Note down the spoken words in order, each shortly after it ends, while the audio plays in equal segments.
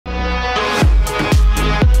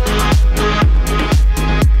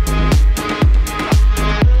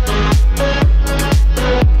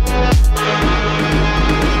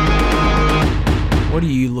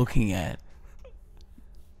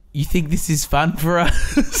You think this is fun for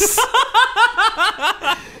us?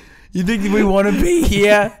 You think we want to be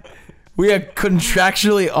here? We are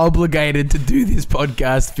contractually obligated to do this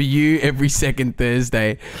podcast for you every second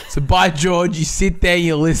Thursday. So by George, you sit there,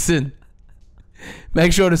 you listen.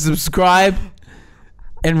 Make sure to subscribe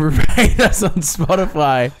and rate us on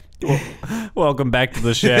Spotify. Welcome back to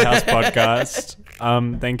the Sharehouse podcast.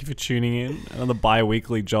 Thank you for tuning in. Another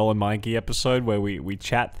bi-weekly Joel and Mikey episode where we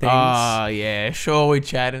chat things. Oh, yeah. Sure, we're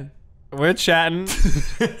chatting. We're chatting.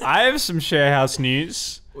 I have some Sharehouse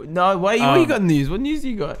news. No, what you got news? What news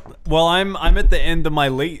you got? Well, I'm at the end of my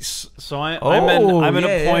lease, so I'm at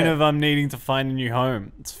a point of needing to find a new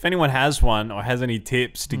home. So if anyone has one or has any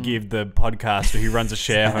tips to give the podcaster who runs a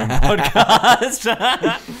share home podcast,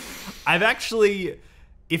 I've actually,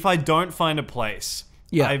 if I don't find a place,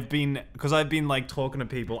 I've been like talking to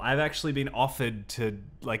people. I've actually been offered to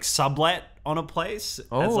like sublet on a place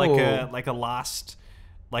as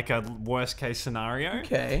like a worst case scenario.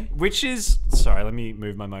 Okay. Which is, sorry, let me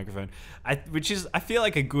move my microphone. I feel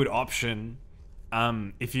like a good option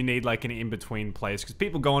if you need like an in-between place, because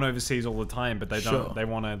people go on overseas all the time, but they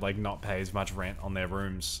want to like not pay as much rent on their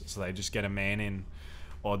rooms, so they just get a man in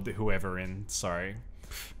or whoever in. Sorry.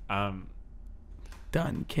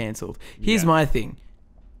 Done. Cancelled. Here's my thing.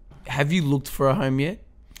 Have you looked for a home yet?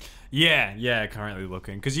 Yeah, currently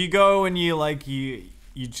looking. Because you go and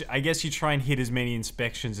I guess you try and hit as many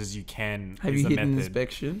inspections as you can. Have you hit an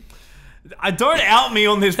inspection? Don't out me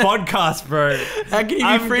on this podcast, bro. How can you be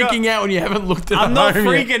freaking out when you haven't looked at I'm not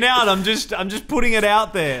freaking out. I'm just putting it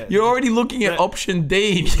out there. You're already looking at option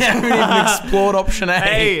D. You haven't even explored option A.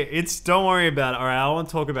 Hey, don't worry about it. All right, I want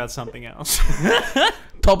to talk about something else.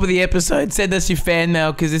 Top of the episode, send us your fan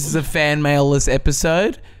mail because this is a fan mail-less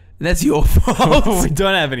episode. That's your fault. We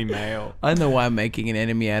don't have any mail. I know why I'm making an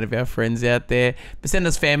enemy out of our friends out there. But send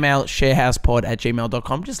us fan mail,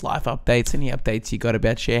 sharehousepod@gmail.com. Just life updates, any updates you got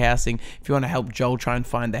about sharehousing. If you want to help Joel try and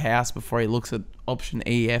find the house before he looks at option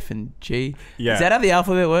E, F, and G. Yeah. Is that how the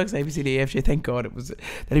alphabet works? A, B, C, D, E, F, G. Thank God.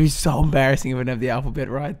 That'd be so embarrassing if I didn't have the alphabet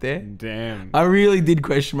right there. Damn. I really did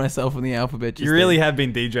question myself on the alphabet. You really have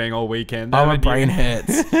been DJing all weekend. Oh, my brain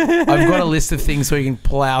hurts. I've got a list of things so you can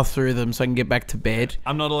plow through them so I can get back to bed.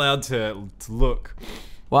 I'm not allowed to look.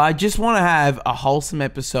 Well, I just want to have a wholesome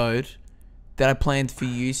episode that I planned for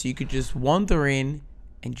you so you could just wander in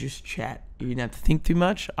and just chat. You didn't have to think too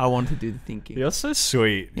much. I wanted to do the thinking. You're so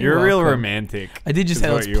sweet. You're a real romantic. I did just say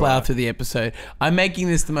let's plow through the episode. I'm making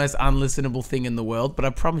this the most unlistenable thing in the world, but I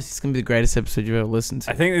promise it's going to be the greatest episode you've ever listened to.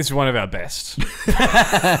 I think this is one of our best.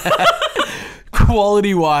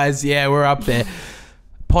 Quality-wise, yeah, we're up there.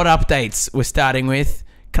 Pod updates we're starting with.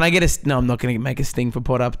 Can I get a... No, I'm not going to make a sting for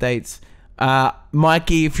pod updates.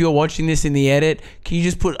 Mikey, if you're watching this in the edit, can you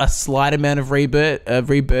just put a slight amount of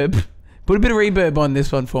reverb? Put a bit of reverb on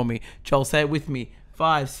this one for me. Joel, say it with me.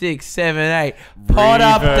 5, 6, 7, 8. Pod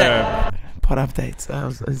update. Pod updates.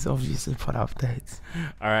 It's obviously pod updates.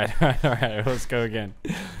 All right. Let's go again.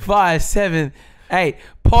 5, 7, 8.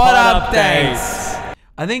 Pod updates.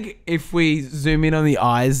 I think if we zoom in on the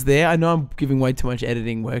eyes there, I know I'm giving way too much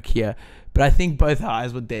editing work here, but I think both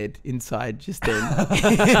eyes were dead inside just then.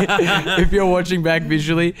 If you're watching back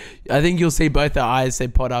visually, I think you'll see both the eyes say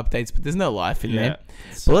pod updates, but there's no life in there.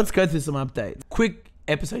 So let's go through some updates. Quick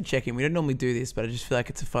episode check-in. We don't normally do this, but I just feel like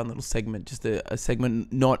it's a fun little segment. Just a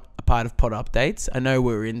segment not a part of pod updates. I know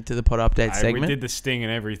we're into the pod update segment. We did the sting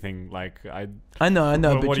and everything. I know.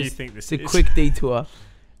 But what do you think this is? It's a quick detour.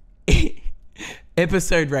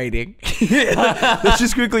 Episode rating. Let's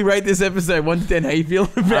just quickly rate this episode 1 to 10. How you feeling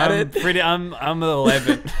about it? I'm an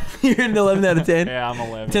 11. You're an 11 out of 10? Yeah, I'm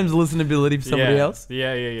 11. In terms of listenability for somebody else?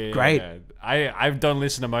 Yeah. Great. Yeah. I don't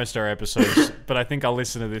listen to most of our episodes, but I think I'll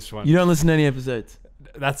listen to this one. You don't listen to any episodes?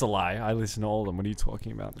 That's a lie. I listen to all of them. What are you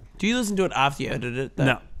talking about? Do you listen to it after you edited it, though?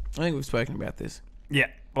 No. I think we've spoken about this. Yeah.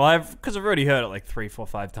 Well, because I've already heard it like 3, 4,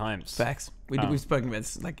 5 times. Facts. We've spoken about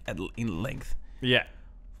this like in length. Yeah.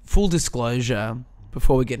 Full disclosure,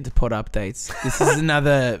 before we get into pod updates,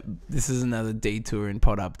 this is another detour in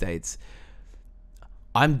pod updates.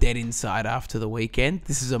 I'm dead inside after the weekend.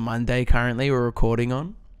 This is a Monday currently we're recording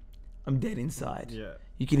on. I'm dead inside. Yeah.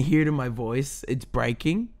 You can hear it in my voice. It's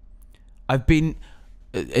breaking. I've been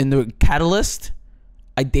in the Catalyst.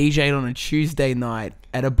 I DJ'd on a Tuesday night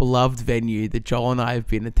at a beloved venue that Joel and I have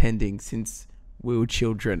been attending since we were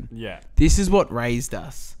children. Yeah. This is what raised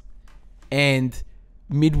us. And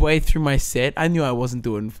midway through my set, I knew I wasn't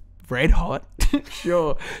doing red hot.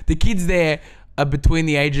 Sure. The kids there are between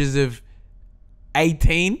the ages of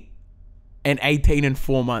 18 and 18 and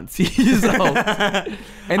 4 months years old.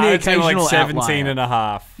 And the occasional like 17 outlier. and a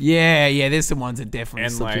half. Yeah, there's some ones that definitely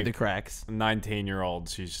And slip through like the cracks.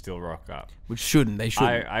 19-year-olds who still rock up. Which shouldn't. They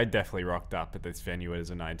shouldn't. I definitely rocked up at this venue as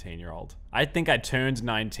a 19-year-old. I think I turned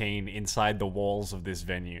 19 inside the walls of this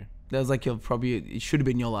venue. That was like it should have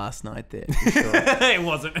been your last night there. For sure. It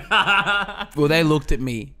wasn't. Well, they looked at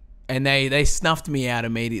me and they snuffed me out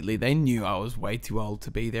immediately. They knew I was way too old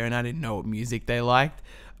to be there and I didn't know what music they liked.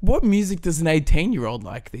 What music does an 18-year-old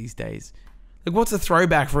like these days? Like, what's a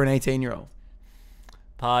throwback for an 18-year-old?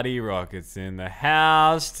 Party rockets in the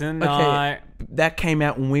house tonight. Okay, that came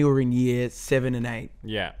out when we were in year 7 and 8.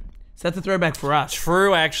 Yeah. So that's a throwback for us.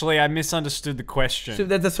 True, actually. I misunderstood the question. So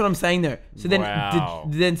that's what I'm saying though. So then, Wow.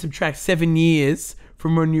 then subtract 7 years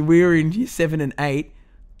from when we were in year 7 and 8.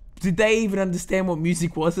 Did they even understand what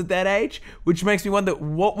music was at that age? Which makes me wonder,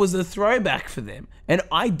 what was a throwback for them? And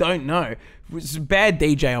I don't know. It was a bad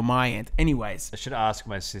DJ on my end. Anyways, I should ask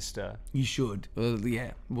my sister. you should.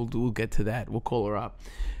 Yeah, we'll get to that. We'll call her up.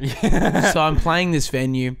 So I'm playing this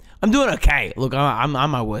venue. I'm doing okay. Look, I'm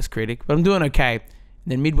my worst critic, but I'm doing okay.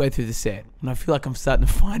 And then midway through the set, when I feel like I'm starting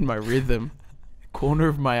to find my rhythm, corner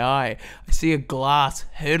of my eye, I see a glass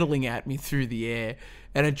hurtling at me through the air.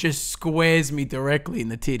 And it just squares me directly in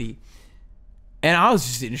the titty. And I was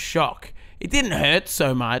just in shock. It didn't hurt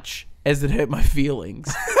so much as it hurt my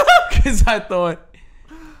feelings. Because I thought,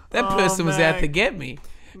 that person was out to get me.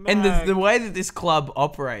 And the way that this club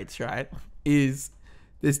operates, right, is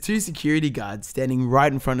there's 2 security guards standing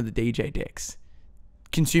right in front of the DJ decks,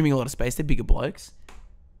 consuming a lot of space. They're bigger blokes.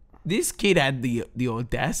 This kid had the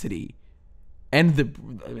audacity and the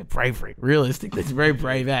bravery, realistically, it's a very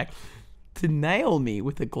brave act, to nail me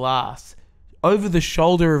with a glass over the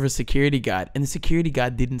shoulder of a security guard, and the security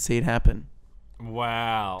guard didn't see it happen.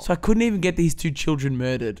 Wow. So I couldn't even get these 2 children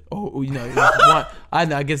murdered, or you know, one, I don't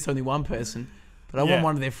know, I guess only one person, but I want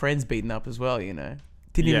one of their friends beaten up as well. You know,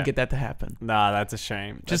 didn't even get that to happen. Nah, that's a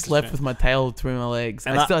shame. Just left with my tail between my legs.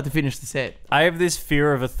 And I still had to finish the set. I have this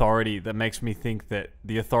fear of authority that makes me think that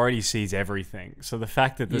the authority sees everything. So the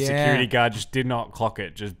fact that the security guard just did not clock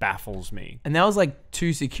it just baffles me. And that was like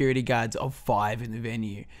 2 security guards of 5 in the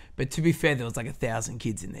venue. But to be fair, there was like 1,000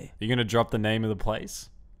 kids in there. You're going to drop the name of the place?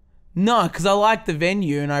 No, because I like the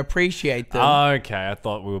venue and I appreciate them. Oh, okay. I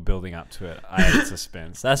thought we were building up to it. I had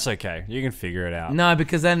suspense. That's okay. You can figure it out. No,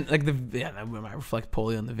 because then like that might reflect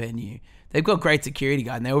poorly on the venue. They've got great security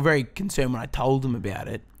guard, and they were very concerned when I told them about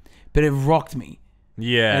it. But it rocked me.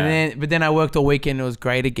 Yeah. But then I worked all weekend and it was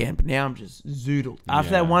great again. But now I'm just zoodled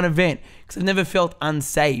after that one event, because I've never felt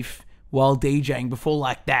unsafe while DJing before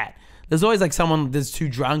like that. There's always like someone that's too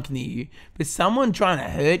drunk near you, but someone trying to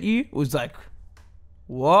hurt you was like,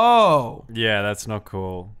 whoa. Yeah, that's not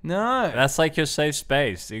cool. No. That's like your safe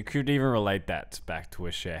space. You could even relate that back to a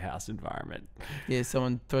Sharehouse environment. Yeah,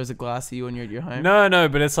 someone throws a glass at you when you're at your home. No,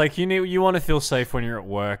 but it's like you want to feel safe when you're at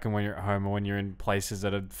work and when you're at home or when you're in places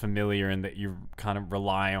that are familiar and that you kind of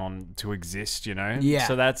rely on to exist, you know? Yeah.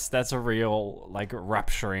 So that's a real like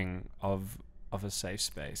rupturing of a safe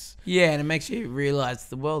space. Yeah, and it makes you realize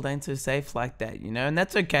the world ain't so safe like that, you know? And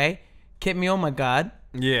that's okay. Kept me on my guard.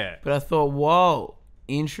 Yeah. But I thought, whoa,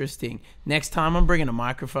 interesting. Next time I'm bringing a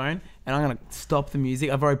microphone and I'm going to stop the music.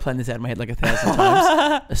 I've already planned this out in my head like 1,000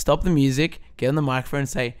 times. I stop the music, get on the microphone and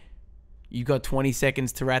say, you got 20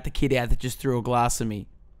 seconds to rat the kid out that just threw a glass at me.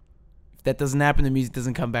 If that doesn't happen, the music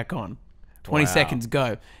doesn't come back on. 20 seconds,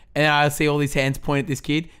 go. And I see all these hands point at this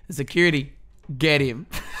kid. The security, get him.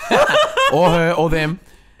 Or her, or them.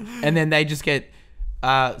 And then they just get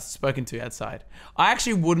spoken to outside. I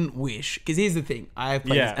actually wouldn't wish, because here's the thing. I have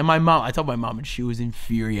played this, and I told my mum, and she was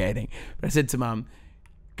infuriating. But I said to mum,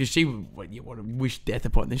 because she would want to wish death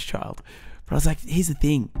upon this child. But I was like, here's the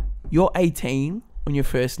thing. You're 18 on your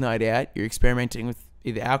first night out. You're experimenting with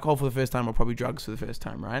either alcohol for the first time or probably drugs for the first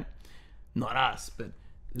time, right? Not us, but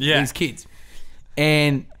these kids.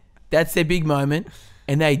 And that's their big moment.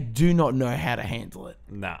 And they do not know how to handle it.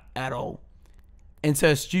 Nah. At all. And so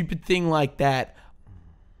a stupid thing like that,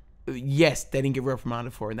 yes, they didn't get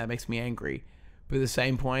reprimanded for it, and that makes me angry. But at the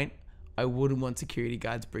same point, I wouldn't want security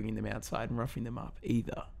guards bringing them outside and roughing them up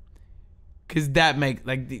either. Because that makes,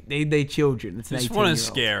 like, they're children. It's an 18-year-old. Just want to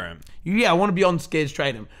scare them. Yeah, I want to be on scared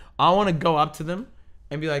straight them. I want to go up to them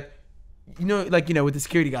and be like, with the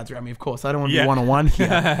security guards around me, of course. I don't want to be one-on-one here.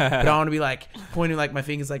 But I want to be like, pointing like my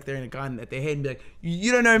fingers like they're in a gun at their head and be like,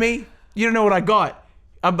 you don't know me? You don't know what I got.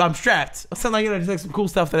 I'm strapped. Or something like, just like some cool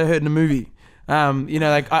stuff that I heard in a movie.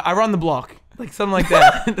 Like I run the block. Like something like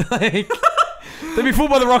that. Don't be fooled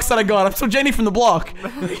by the rocks that I got. I'm still Jenny from the block.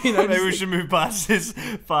 You know, Maybe we should move past this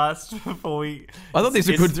fast before we... I thought these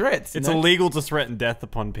were good threats. It's illegal to threaten death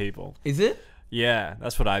upon people. Is it? Yeah,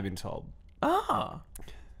 that's what I've been told. Ah.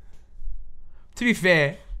 To be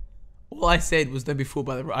fair, all I said was don't be fooled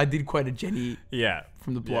by the... I did quote a Jenny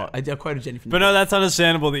from the block. Yeah. I quoted Jenny from the block. But no, that's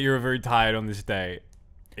understandable that you were very tired on this day.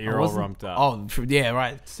 You're all rumped up. Oh, yeah,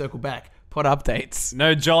 right. Circle back. Pod updates.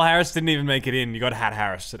 No, Joel Harris didn't even make it in. You got Hat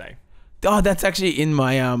Harris today. Oh, that's actually in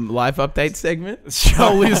my live update segment.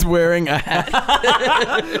 Joel is wearing a hat.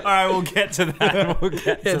 All right, we'll get to that.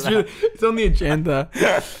 It's on the agenda.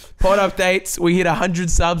 Pod updates. We hit 100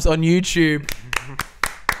 subs on YouTube.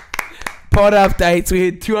 Pod updates. We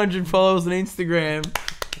hit 200 followers on Instagram.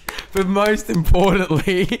 But most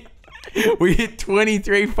importantly, we hit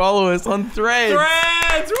 23 followers on Threads.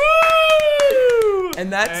 Threads! Woo!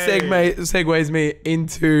 And that segues me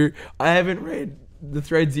into... I haven't read the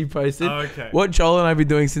threads you posted. Oh, okay. What Joel and I have been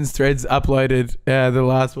doing since Threads uploaded the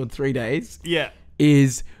last, 3 days? Yeah.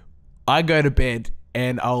 Is I go to bed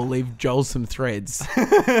and I'll leave Joel some threads.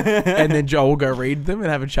 And then Joel will go read them and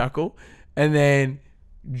have a chuckle. And then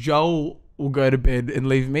Joel will go to bed and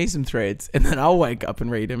leave me some threads. And then I'll wake up and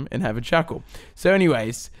read them and have a chuckle. So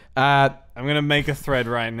anyways... I'm going to make a thread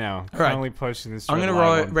right now. All right. Currently posting this I'm thread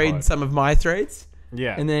going to read some of my threads.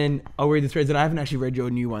 Yeah. And then I'll read the threads that I haven't actually read your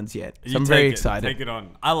new ones yet. So I'm very excited. Take it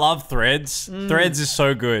on. I love Threads. Threads is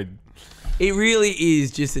so good. It really is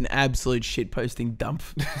just an absolute shitposting dump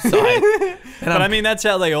site. But I mean, that's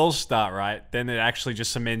how they all start, right? Then it actually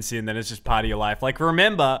just cements in, then it's just part of your life. Like,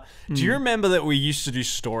 remember, do you remember that we used to do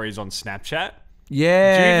stories on Snapchat?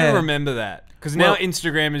 Yeah. Do you even remember that? Because now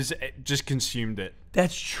Instagram has just consumed it.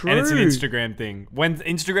 That's true. And it's an Instagram thing. When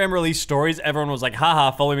Instagram released stories, everyone was like,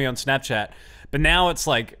 haha, follow me on Snapchat. But now it's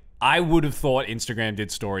like, I would have thought Instagram did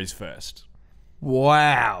stories first.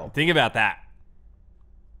 Wow. Think about that.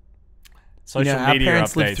 Social media our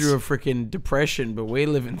parents updates. lived through a freaking depression, but we're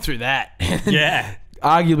living through that. Yeah.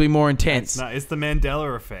 Arguably more intense. No, it's the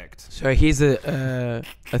Mandela effect. So here's a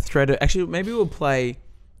thread. Actually, maybe we'll play...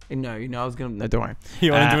 No, I was going to... No, don't worry.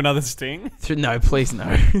 You want to do another sting? No, please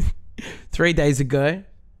no. 3 days ago,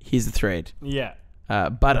 here's the thread. Yeah.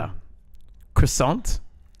 Butter, croissant,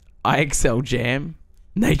 IXL jam,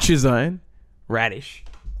 Nature's Own, radish.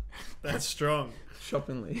 That's strong.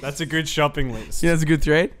 Shopping list. That's a good shopping list. Yeah, that's a good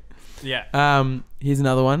thread. Yeah. Here's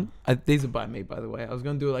another one. These are by me, by the way. I was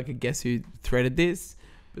going to do like a guess who threaded this,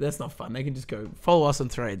 but that's not fun. They can just go follow us on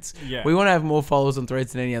Threads. Yeah. We want to have more followers on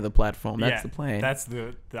Threads than any other platform. That's the plan. That's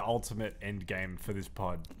the ultimate end game for this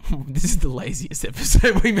pod. This is the laziest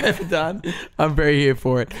episode we've ever done. I'm very here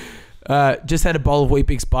for it. Just had a bowl of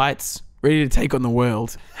Weet-Bix bites. Ready to take on the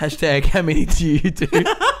world. Hashtag how many do you do?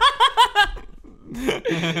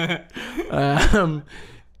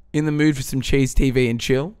 In the mood for some cheese TV and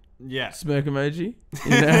chill. Yeah. Smirk emoji.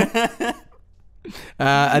 You know?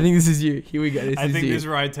 I think this is you. Here we go. I think this is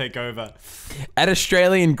where I take over. At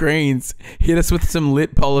Australian Greens, hit us with some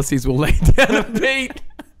lit policies. We'll lay down a beat.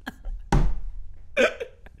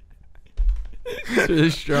 It's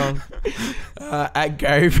really strong. At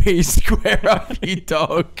Gary V, square up, you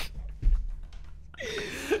dog.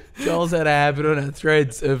 Joel's had a habit on our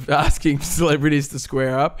threads of asking celebrities to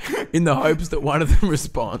square up in the hopes that one of them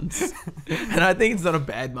responds. And I think it's not a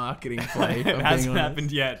bad marketing play. It hasn't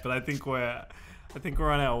happened yet, but I think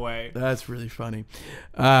we're on our way. That's really funny.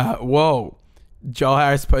 Whoa. Joel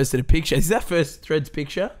Harris posted a picture. Is that first Threads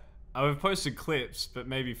picture? I've posted clips, but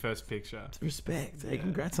maybe first picture. Respect. Hey,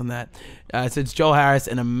 congrats on that. So it's Joel Harris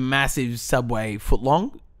and a massive Subway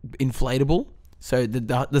footlong inflatable. So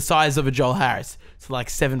the size of a Joel Harris. It's like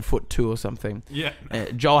 7'2" or something. Yeah.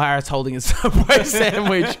 Joel Harris holding a Subway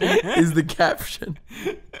sandwich is the caption.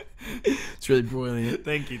 It's really brilliant.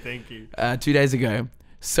 Thank you. 2 days ago.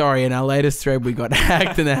 Sorry, in our latest thread, we got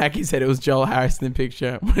hacked, and the hacky said it was Joel Harris in the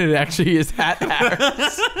picture, when it actually is Hat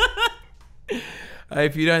Harris.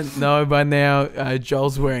 If you don't know by now,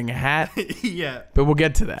 Joel's wearing a hat. Yeah. But we'll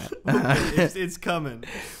get to that. It's coming.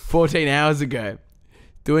 14 hours ago.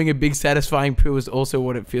 Doing a big satisfying poo is also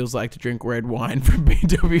what it feels like to drink red wine from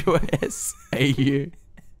BWS AU.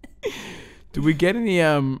 Do we get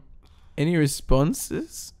any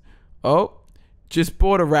responses? Oh, just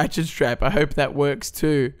bought a ratchet strap. I hope that works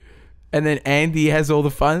too. And then Andy has all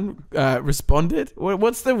the fun. Responded.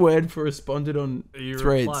 What's the word for responded on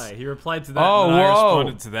Threads? He replied to that. And I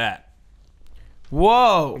responded to that.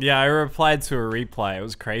 Whoa. Yeah, I replied to a replay. It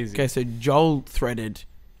was crazy. Okay, so Joel threaded.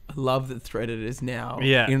 I love that Threaded is now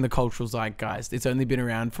in the cultural zeitgeist. It's only been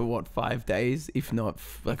around for 5 days, if not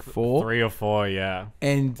like 4. 3 or 4, yeah.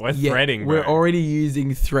 And we're threading, we're bro. already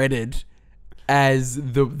using Threaded as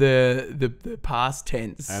the past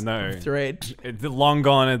tense. I know. Of thread. It's long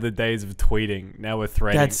gone are the days of tweeting. Now we're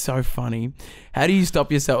threading. That's so funny. How do you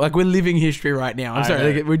stop yourself? Like, we're living history right now. I'm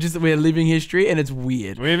sorry. Like, we're living history, and it's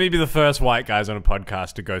weird. We may be the first white guys on a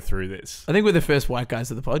podcast to go through this. I think we're the first white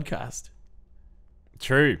guys of the podcast.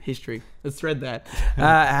 True. History. Let's thread that.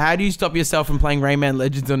 How do you stop yourself from playing Rayman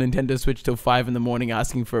Legends on Nintendo Switch till 5 in the morning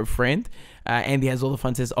asking for a friend? Andy has all the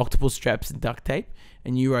fun, says octopus straps and duct tape.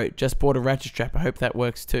 And you wrote, just bought a ratchet strap. I hope that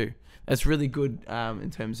works too. That's really good in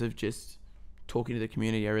terms of just talking to the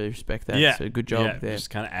community. I really respect that. Yeah. So good job there. Just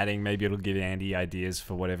kind of adding, maybe it'll give Andy ideas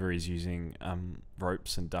for whatever he's using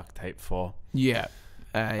ropes and duct tape for. Yeah.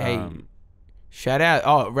 Hey, shout out.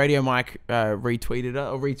 Oh, Radio Mike retweeted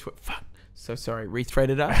it. Fuck. So sorry,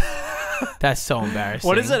 rethreaded us. That's so embarrassing.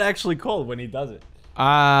 What is it actually called when he does it?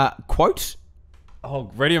 Quote.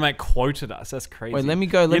 Oh, Radio Mate quoted us. That's crazy. Wait, let me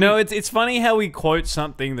go. It's funny how we quote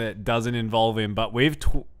something that doesn't involve him, but we've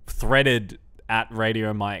threaded at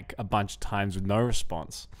Radio Mike a bunch of times with no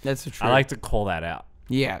response. That's the truth. I like to call that out.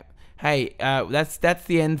 Yeah. Hey, that's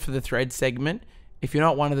the end for the thread segment. If you're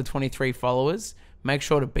not one of the 23 followers, make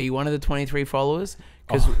sure to be one of the 23 followers.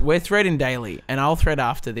 Because we're threading daily, and I'll thread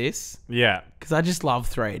after this. Yeah. Because I just love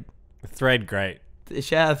thread. Thread, great.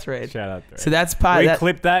 Shout out thread. Shout out thread. So that's part. We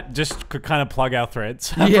clip that just to kind of plug our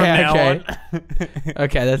threads. Yeah. Okay.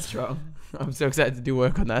 Okay, that's strong. I'm so excited to do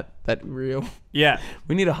work on that reel. Yeah.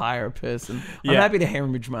 We need to hire a person. Yeah. I'm happy to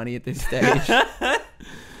hemorrhage money at this stage. All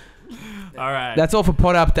right. That's all for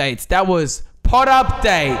pod updates. That was pod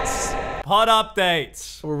updates. Pod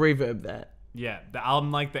updates. We'll reverb that. Yeah,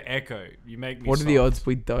 I'm like the echo. You make me. What are the odds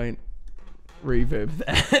we don't reverb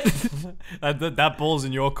that? that ball's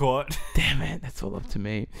in your court. Damn it, that's all up to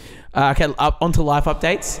me. Okay, up onto life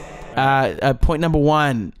updates. Point number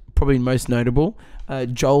 1, probably most notable.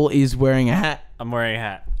 Joel is wearing a hat. I'm wearing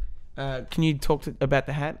a hat. Can you talk about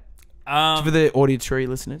the hat for the auditory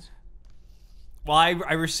listeners? Well,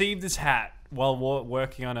 I received this hat while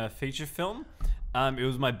working on a feature film. It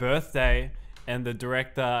was my birthday, and the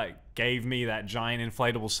director gave me that giant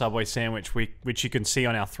inflatable Subway sandwich, which you can see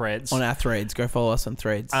on our threads. On our threads. Go follow us on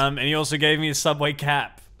threads. And he also gave me a Subway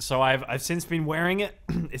cap. So I've since been wearing it.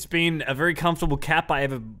 It's been a very comfortable cap. I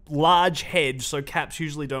have a large head, so caps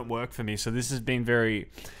usually don't work for me. So this has been very,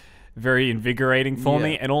 very invigorating for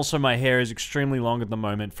me. And also my hair is extremely long at the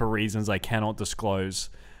moment for reasons I cannot disclose.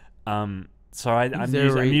 So I'm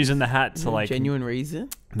using the hat to like... genuine reason?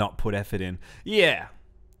 Not put effort in. Yeah.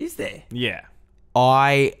 Is there? Yeah.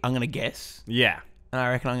 I'm going to guess. Yeah. And I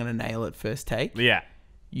reckon I'm going to nail it first take. Yeah.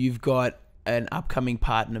 You've got an upcoming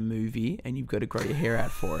part in a movie and you've got to grow your hair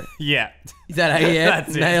out for it. Yeah. Is that how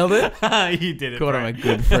you nailed it? You did it, God, I'm a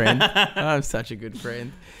good friend. I'm such a good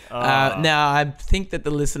friend. Now, I think that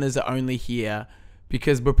the listeners are only here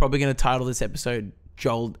because we're probably going to title this episode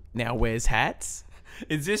Joel Now Wears Hats.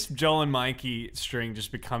 Is this Joel and Mikey string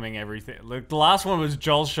just becoming everything? Look, the last one was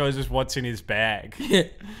Joel shows us what's in his bag. Yeah.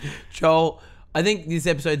 Joel... I think this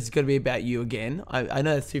episode is going to be about you again. I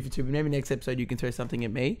know that's 2 for 2, but maybe next episode you can throw something at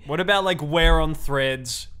me. What about like wear on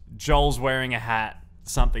threads, Joel's wearing a hat,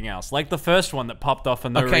 something else? Like the first one that popped off for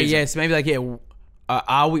no reason. Okay, yes. Maybe like,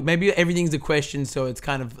 are we... Maybe everything's a question, so it's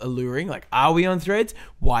kind of alluring. Like, are we on threads?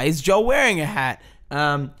 Why is Joel wearing a hat?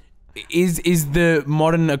 Is the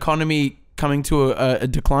modern economy coming to a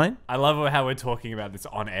decline? I love how we're talking about this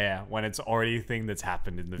on air when it's already a thing that's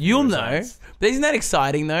happened in the You'll know. But isn't that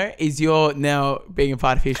exciting though? Is you're now being a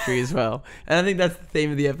part of history as well. And I think that's the theme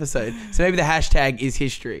of the episode. So maybe the hashtag is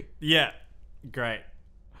history. Yeah. Great.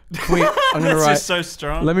 I'm gonna That's write, just so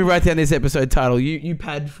strong. Let me write down this episode title. You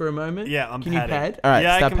pad for a moment? Yeah, I'm Can padding. you pad? All right,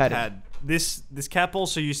 yeah, start I can padding. pad. This cap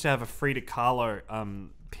also used to have a Frida Kahlo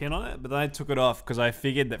pin on it, but then I took it off because I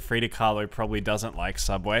figured that Frida Kahlo probably doesn't like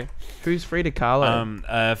Subway. Who's Frida Kahlo?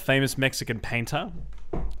 A famous Mexican painter,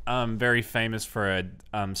 very famous for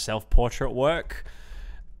a self-portrait work.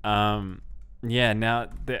 Yeah, now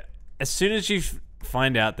as soon as you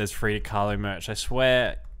find out there's Frida Kahlo merch, I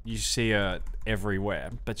swear you see her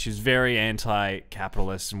everywhere. But she's very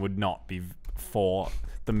anti-capitalist and would not be for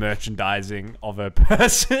the merchandising of her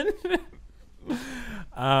person.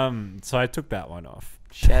 So I took that one off.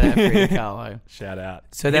 Shout out Frida Kahlo. Shout out.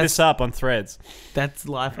 So Hit that's us up on threads. That's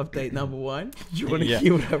life update number 1. Do you want to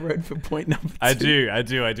hear what I wrote for point number 2? I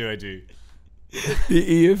do.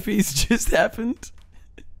 The earpiece just happened.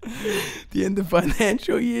 The end of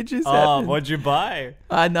financial year just happened. What'd you buy?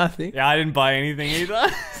 Nothing. Yeah, I didn't buy anything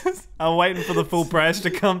either. I'm waiting for the full price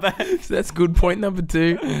to come back. So that's good point number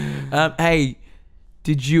 2. Hey,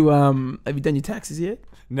 did you have you done your taxes yet?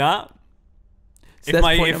 Nah. So that's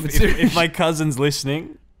point number 2. If my cousin's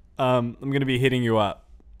listening, I'm gonna be hitting you up.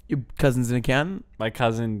 Your cousin's an accountant? My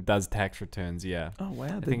cousin does tax returns, yeah. Oh,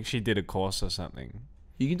 wow. I think she did a course or something.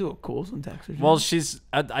 You can do a course on tax returns? Well,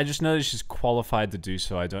 I just know that she's qualified to do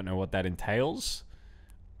so. I don't know what that entails,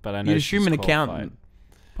 but I know You'd she's assume an qualified. accountant.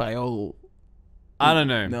 By all... I don't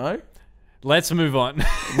know. No? Let's move on.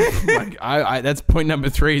 Like, that's point number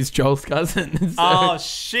 3 is Joel's cousin. So, Oh,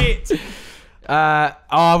 shit. I've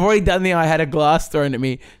already done the I had a glass thrown at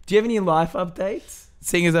me. Do you have any life updates?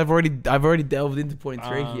 Seeing as I've already delved into point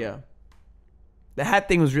 3 here. The hat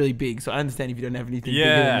thing was really big, so I understand if you don't have anything bigger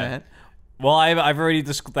than that. Well, I've already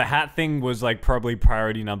the hat thing was like probably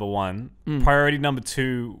priority number 1. Priority number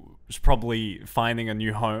 2 was probably finding a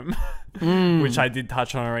new home, which I did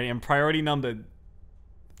touch on already. And priority number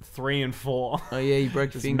 3 and 4. Oh yeah, you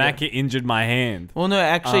broke your finger. Macca injured my hand. Well, no,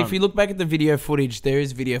 actually, if you look back at the video footage, there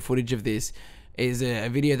is video footage of this. Is a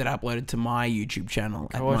video that I uploaded to my YouTube channel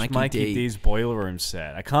at Mikey D's boiler room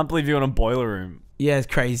set. I can't believe you're on a boiler room. Yeah, it's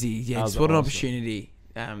crazy. Yeah, just what an awesome. Opportunity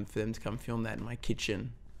for them to come film that in my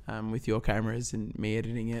kitchen with your cameras and me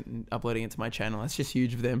editing it and uploading it to my channel. That's just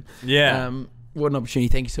huge for them. Yeah. What an opportunity.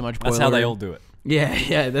 Thank you so much, boiler That's how they room. all do it.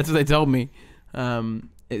 Yeah, that's what they told me.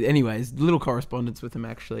 Anyways, little correspondence with them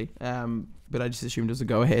actually. But I just assumed it was a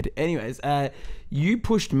go ahead. Anyways, you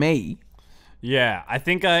pushed me. Yeah, I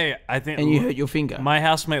think. And you hurt your finger. My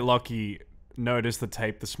housemate Lockie noticed the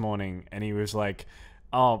tape this morning, and he was like,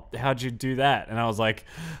 "Oh, how'd you do that?" And I was like,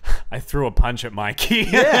 "I threw a punch at Mikey."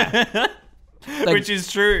 Yeah, which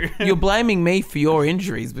is true. You're blaming me for your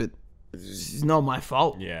injuries, but it's not my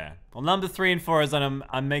fault. Yeah. Well, number 3 and 4 is that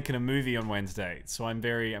I'm making a movie on Wednesday, so I'm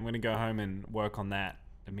going to go home and work on that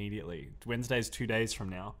immediately. Wednesday's 2 days from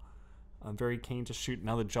now. I'm very keen to shoot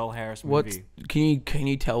another Joel Harris movie. Can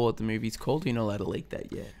you tell what the movie's called? You're not allowed to leak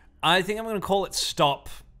that yet. I think I'm going to call it Stop.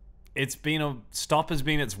 Stop has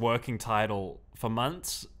been its working title for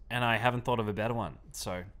months, and I haven't thought of a better one.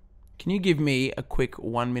 So, can you give me a quick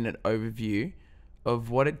 1-minute overview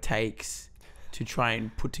of what it takes to try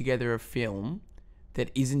and put together a film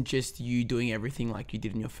that isn't just you doing everything like you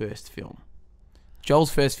did in your first film?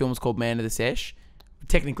 Joel's first film was called Man of the Sesh.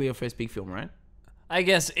 Technically your first big film, right? I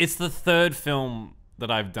guess it's the 3rd film that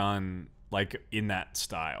I've done like in that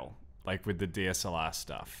style, like with the DSLR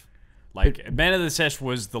stuff. Like Man of the Sesh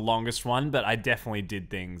was the longest one, but I definitely did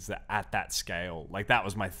things at that scale. Like that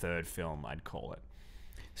was my 3rd film, I'd call it.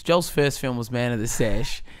 So Joel's first film was Man of the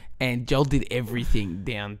Sesh, and Joel did everything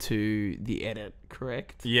down to the edit,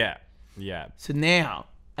 correct? Yeah, yeah. So now,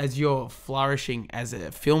 as you're flourishing as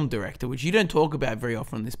a film director, which you don't talk about very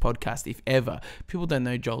often on this podcast, if ever, people don't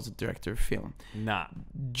know Joel's a director of film. Nah.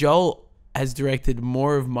 Joel has directed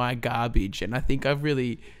more of my garbage, and I think I've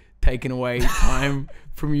really taken away time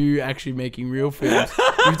from you actually making real films.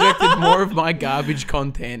 You've directed more of my garbage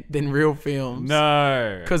content than real films.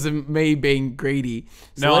 No. Because of me being greedy.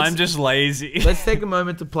 So no, I'm just lazy. Let's take a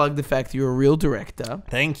moment to plug the fact that you're a real director.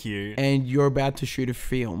 Thank you. And you're about to shoot a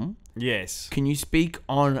film. Yes. Can you speak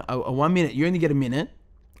on a 1 minute? You only get a minute.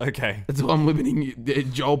 Okay. That's what I'm limiting the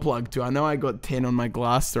Joel plug to. I know I got 10 on my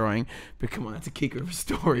glass throwing, but come on, that's a kicker of a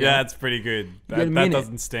story. Yeah, it's pretty good. That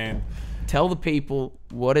doesn't stand. Tell the people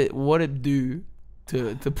what it do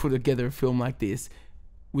to put together a film like this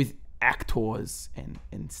with actors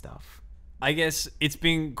and stuff. I guess it's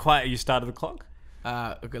been quite... You started the clock?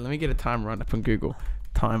 Okay, let me get a timer right up on Google.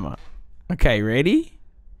 Timer. Okay, ready?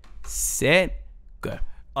 Set. Go.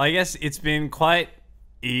 I guess it's been quite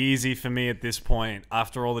easy for me at this point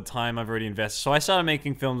after all the time I've already invested. So I started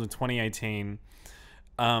making films in 2018.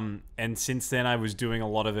 And since then I was doing a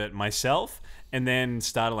lot of it myself. And then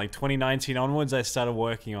started like 2019 onwards, I started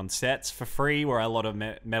working on sets for free where I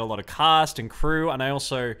met a lot of cast and crew. And I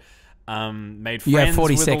also made friends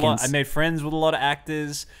I made friends with a lot of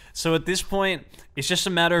actors. So at this point, it's just a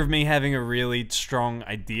matter of me having a really strong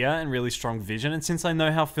idea and really strong vision. And since I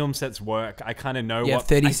know how film sets work, I kind of know what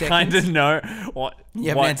 30 seconds. Kind of know what. You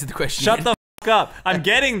haven't answered the question. Shut the f up! I'm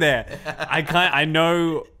getting there. I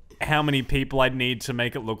know how many people I'd need to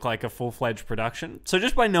make it look like a full-fledged production. So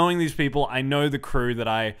just by knowing these people, I know the crew that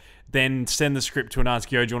I then send the script to and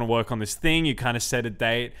ask, yo, do you want to work on this thing? You kind of set a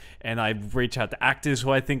date, and I reach out to actors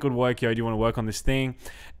who I think would work. Yo, do you want to work on this thing?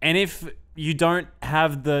 And if you don't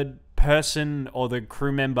have the person or the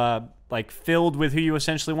crew member like filled with who you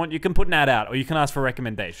essentially want, you can put an ad out or you can ask for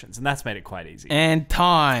recommendations, and that's made it quite easy. And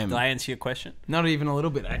time. Did I answer your question? Not even a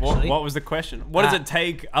little bit, actually. What was the question? What does it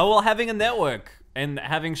take? Oh, well, having a network and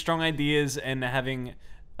having strong ideas and having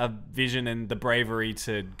a vision and the bravery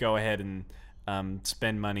to go ahead and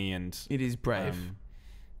spend money and... It is brave.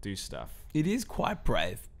 Do stuff. It is quite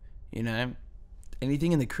brave. You know,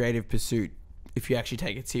 anything in the creative pursuit, if you actually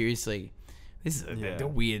take it seriously, This is a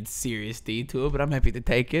weird, serious detour, but I'm happy to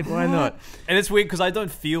take it. Why not? And it's weird because I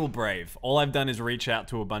don't feel brave. All I've done is reach out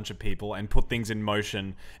to a bunch of people and put things in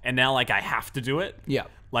motion. And now, like, I have to do it. Yeah.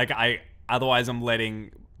 Like, otherwise I'm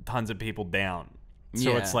letting tons of people down.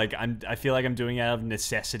 So it's like, I feel like I'm doing it out of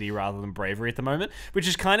necessity rather than bravery at the moment, which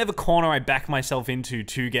is kind of a corner I back myself into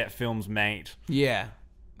to get films made. Yeah.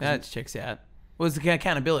 That checks out. Well, it's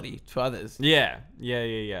accountability for others. Yeah.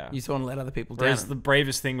 You just want to let other people down. Whereas the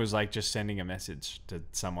bravest thing was like just sending a message to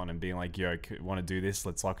someone and being like, yo, want to do this?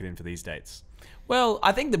 Let's lock it in for these dates. Well,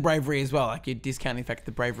 I think the bravery as well, like you're discounting the fact that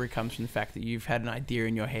the bravery comes from the fact that you've had an idea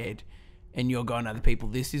in your head and you're going to other people,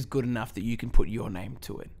 this is good enough that you can put your name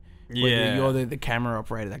to it. Yeah. Whether you're the camera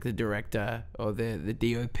operator, like the director or the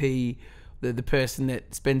DOP, the person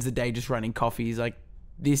that spends the day just running coffees, like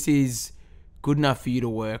this is good enough for you to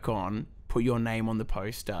work on. Put your name on the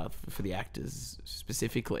poster for the actors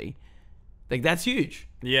specifically. Like, that's huge.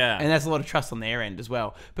 Yeah. And that's a lot of trust on their end as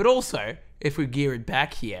well. But also, if we gear it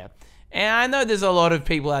back here, and I know there's a lot of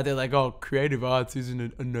people out there like, oh, creative arts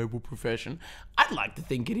isn't a noble profession. I'd like to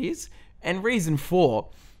think it is. And reason for,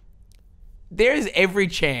 there is every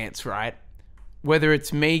chance, right? Whether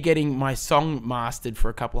it's me getting my song mastered for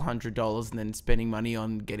a couple $100 and then spending money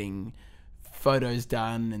on getting photos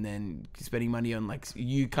done and then spending money on like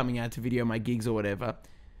you coming out to video my gigs or whatever,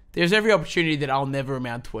 there's every opportunity that I'll never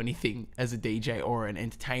amount to anything as a DJ or an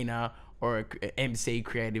entertainer or a MC,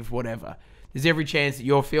 creative, whatever. There's every chance that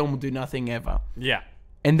your film will do nothing ever. Yeah.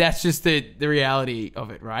 And that's just the reality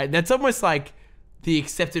of it, right? That's almost like the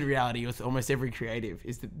accepted reality with almost every creative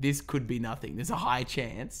is that this could be nothing. There's a high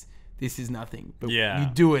chance this is nothing, but you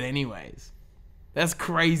do it anyways. That's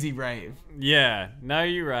crazy brave. Yeah. No,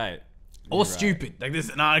 you're right. Or stupid. Like, there's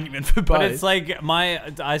an argument for both. But it's like,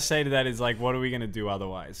 I say to that is like, what are we going to do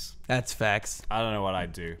otherwise? That's facts. I don't know what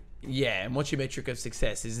I'd do. Yeah, and what's your metric of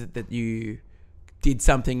success? Is it that you did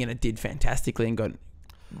something and it did fantastically and got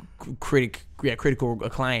critical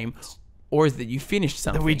acclaim? Or is it that you finished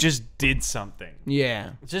something? That we just did something.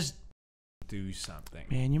 Yeah. Just do something.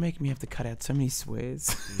 Man, you're making me have to cut out so many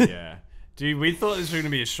swears. Yeah. Dude, we thought this was going to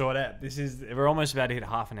be a short app. We're almost about to hit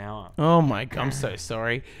half an hour. Oh my God, I'm so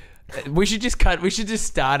sorry. We should just cut. We should just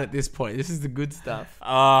start at this point. This is the good stuff.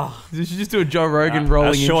 We should just do a Joe Rogan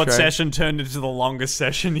rolling intro. A short session turned into the longest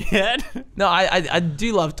session yet. No, I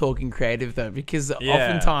do love talking creative though, because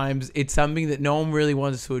oftentimes it's something that no one really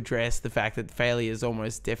wants to address. The fact that failure is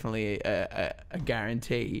almost definitely a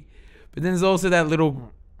guarantee. But then there's also that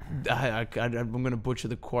little. I'm going to butcher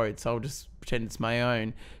the quote, so I'll just pretend it's my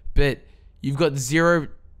own. But you've got 0%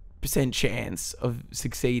 chance of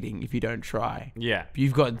succeeding if you don't try. Yeah.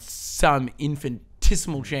 You've got some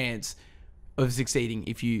infinitesimal chance of succeeding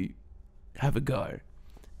if you have a go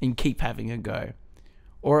and keep having a go.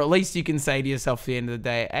 Or at least you can say to yourself at the end of the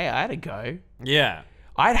day, hey, I had a go. Yeah.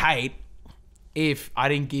 I'd hate if I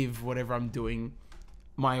didn't give whatever I'm doing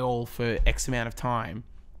my all for X amount of time.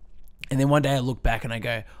 And then one day I look back and I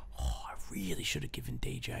go, oh, I really should have given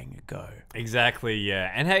DJing a go. Exactly,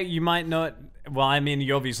 yeah. And hey, you might not... Well, I mean,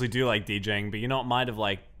 you obviously do like DJing, but you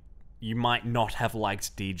might not have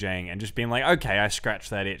liked DJing and just being like, okay, I scratched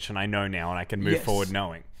that itch and I know now and I can move forward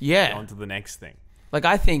knowing. Yeah. On to the next thing. Like,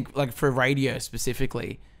 I think, like, for radio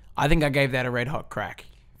specifically, I think I gave that a red hot crack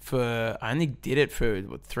I only did it for,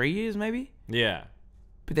 3 years maybe? Yeah.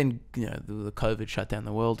 But then, the COVID shut down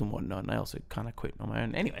the world and whatnot, and I also kind of quit on my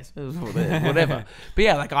own. Anyways, it was whatever. But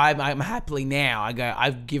yeah, like, I'm happily now,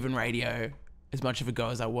 I've given radio as much of a go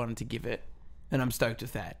as I wanted to give it, and I'm stoked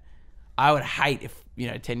with that. I would hate if,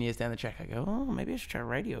 10 years down the track, I go, oh, maybe I should try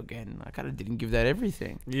radio again. I kind of didn't give that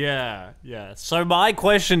everything. Yeah, yeah. So my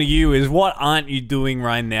question to you is, what aren't you doing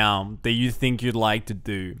right now that you think you'd like to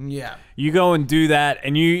do? Yeah. You go and do that,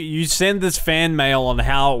 and you send this fan mail on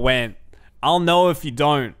how it went. I'll know if you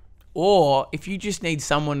don't. Or if you just need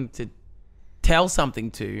someone to tell something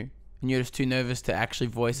to, and you're just too nervous to actually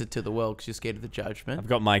voice it to the world because you're scared of the judgment. I've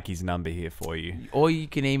got Mikey's number here for you. Or you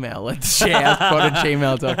can email at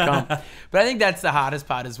sharehousepod@gmail.com. But I think that's the hardest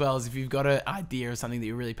part as well, is if you've got an idea or something that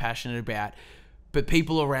you're really passionate about, but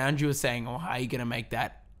people around you are saying, oh, how are you going to make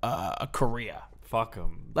that a career? Fuck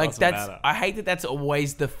them. Like, I hate that that's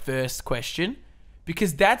always the first question,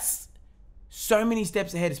 because that's so many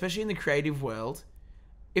steps ahead, especially in the creative world.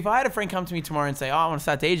 If I had a friend come to me tomorrow and say, oh, I want to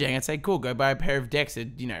start DJing, I'd say, cool, go buy a pair of decks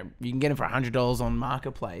that, you can get them for $100 on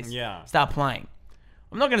Marketplace. Yeah. Start playing.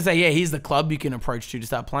 I'm not going to say, yeah, here's the club you can approach to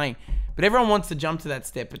start playing. But everyone wants to jump to that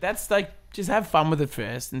step. But that's like, just have fun with it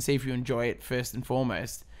first and see if you enjoy it first and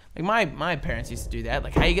foremost. Like my parents used to do that.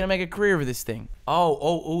 Like, how are you going to make a career of this thing?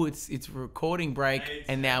 Oh, it's recording break,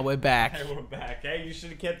 and now we're back. Hey, we're back. Hey, you should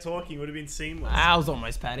have kept talking. Would have been seamless. I was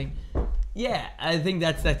almost padding. Yeah, I think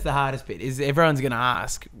that's the hardest bit. Is everyone's gonna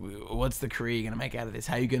ask, what's the career you're gonna make out of this?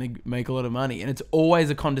 How are you gonna make a lot of money? And it's always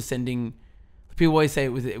a condescending. People always say it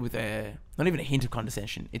with a not even a hint of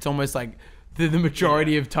condescension. It's almost like the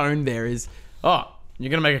majority of tone there is, oh, you're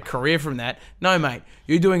gonna make a career from that. No, mate,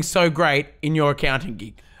 you're doing so great in your accounting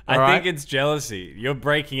gig. I think it's jealousy. You're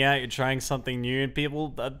breaking out. You're trying something new, and people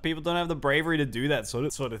don't have the bravery to do that sort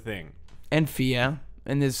of thing. And fear,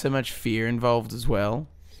 and there's so much fear involved as well.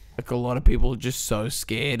 Like a lot of people are just so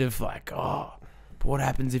scared of like, oh, but what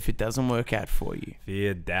happens if it doesn't work out for you?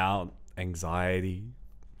 Fear, doubt, anxiety.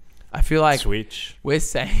 I feel like switch. We're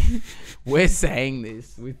saying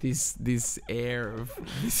this with this air of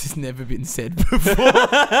this has never been said before.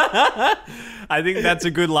 I think that's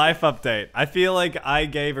a good life update. I feel like I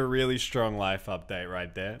gave a really strong life update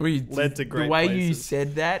right there. Led to great The way places. you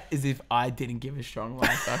said that is if I didn't give a strong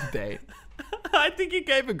life update. I think you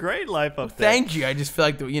gave a great life update. Thank you. I just feel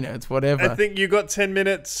like it's whatever. I think you got 10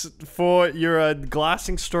 minutes for your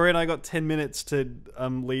glassing story, and I got 10 minutes to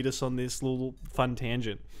lead us on this little fun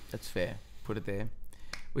tangent. That's fair. Put it there.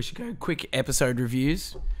 We should go quick episode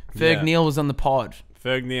reviews. Ferg Neil was on the pod.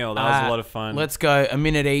 Ferg Neil, that was a lot of fun. Let's go a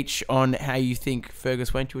minute each on how you think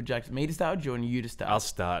Fergus went. Would you like me to start, or do you want you to start? I'll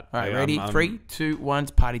start. All right, ready? 3, 2, 1,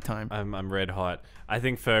 it's party time. I'm red hot. I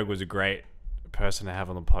think Ferg was a great person to have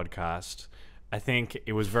on the podcast. I think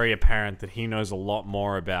it was very apparent that he knows a lot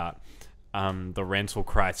more about the rental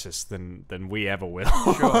crisis than we ever will.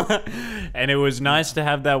 Sure. And it was nice to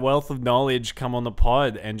have that wealth of knowledge come on the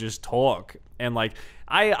pod and just talk. And like,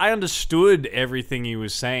 I understood everything he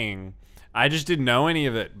was saying. I just didn't know any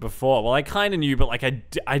of it before. Well, I kind of knew, but like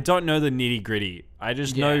I don't know the nitty gritty. I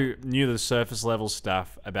just knew the surface level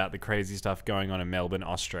stuff about the crazy stuff going on in Melbourne,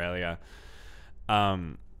 Australia.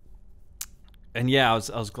 And yeah, I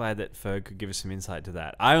was glad that Ferg could give us some insight to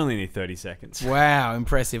that. I only need 30 seconds. Wow,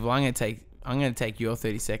 impressive. Well, I'm gonna take your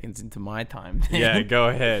 30 seconds into my time. Yeah, go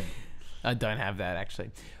ahead. I don't have that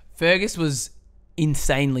actually. Fergus was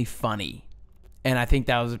insanely funny, and I think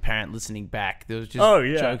that was apparent listening back. There was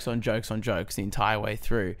just jokes on jokes on jokes the entire way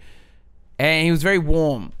through, and he was very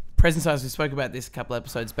warm. Present size. We spoke about this a couple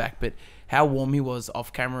episodes back, but how warm he was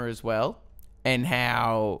off camera as well, and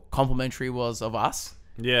how complimentary he was of us.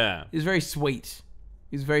 Yeah. He was very sweet.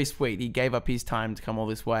 He was very sweet. He gave up his time to come all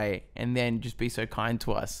this way and then just be so kind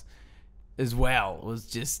to us as well. It's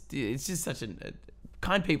just such a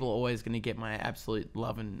kind people are always going to get my absolute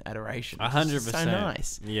love and adoration. 100%. So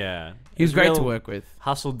nice. Yeah. He was great to work with.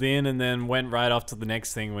 Hustled in and then went right off to the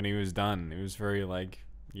next thing when he was done. It was very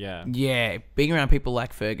yeah. Yeah. Being around people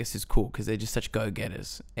like Fergus is cool because they're just such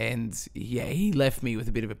go-getters. And yeah, he left me with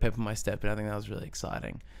a bit of a pep in my step, and I think that was really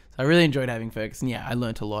exciting. So I really enjoyed having Fergus. And yeah, I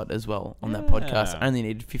learnt a lot as well on that podcast. I only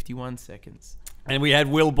needed 51 seconds. And we had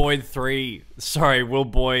Will Boyd Will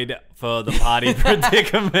Boyd for the party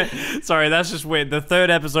predicament. Sorry, that's just weird. The third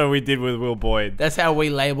episode we did with Will Boyd. That's how we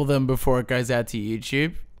label them before it goes out to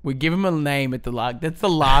YouTube. We give them a name at the last. That's the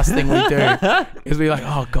last thing we do. Is we like,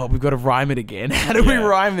 oh God, we've got to rhyme it again. How do we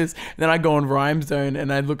rhyme this? And then I go on Rhyme Zone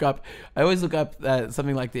and I always look up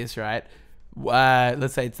something like this, right?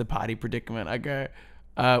 Let's say it's the party predicament. I go,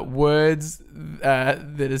 words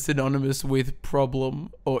that are synonymous with problem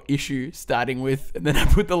or issue starting with, and then I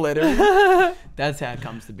put the letter in. That's how it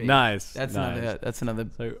comes to be. Nice. That's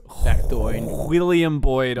another backdoor. William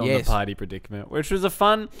Boyd on the party predicament, which was a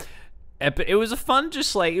fun... It was a fun,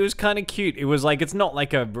 just like, it was kind of cute. It was like, it's not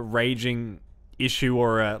like a raging issue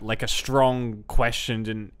or a strong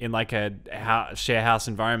question in like a share house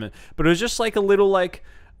environment, but it was just like a little like,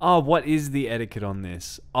 oh, what is the etiquette on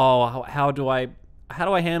this? Oh, how do I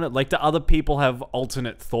handle it? Like, do other people have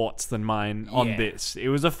alternate thoughts than mine on this? It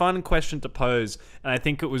was a fun question to pose, and I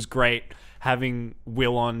think it was great having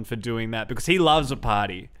Will on for doing that because he loves a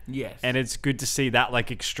party. Yes. And it's good to see that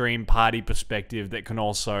like extreme party perspective that can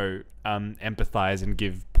also empathize and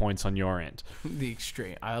give points on your end. The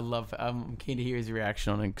extreme. I'm keen to hear his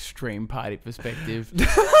reaction on an extreme party perspective.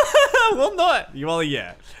 Well, not. Well,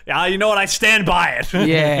 yeah. You know what? I stand by it.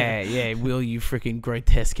 Yeah. Will, you freaking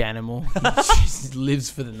grotesque animal. He just lives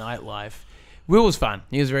for the nightlife. Will was fun.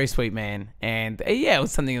 He was a very sweet man. And yeah, it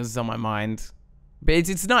was something that was on my mind. But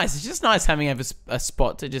it's nice. It's just nice having a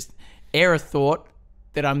spot to just air a thought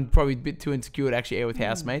that I'm probably a bit too insecure to actually air with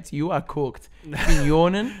housemates. You are cooked. You've been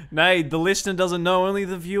yawning. No, the listener doesn't know. Only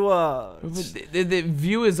the viewer. The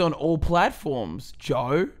viewers on all platforms,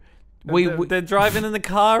 Joe. They're driving in the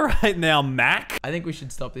car right now, Mac. I think we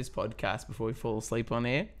should stop this podcast before we fall asleep on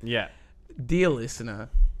air. Yeah. Dear listener,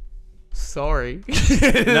 sorry.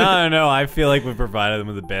 No, I feel like we've provided them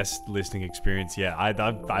with the best listening experience yet. I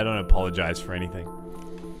don't apologize for anything.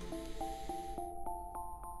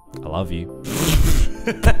 I love you.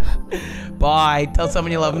 Bye. Tell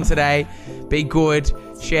someone you love them today. Be good.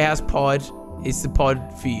 Sharehouse Pod is the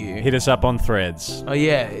pod for you. Hit us up on Threads. Oh,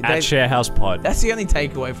 yeah. At Sharehouse Pod. That's the only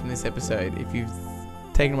takeaway from this episode. If you've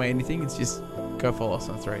taken away anything, it's just go follow us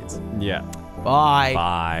on Threads. Yeah. Bye.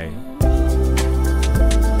 Bye.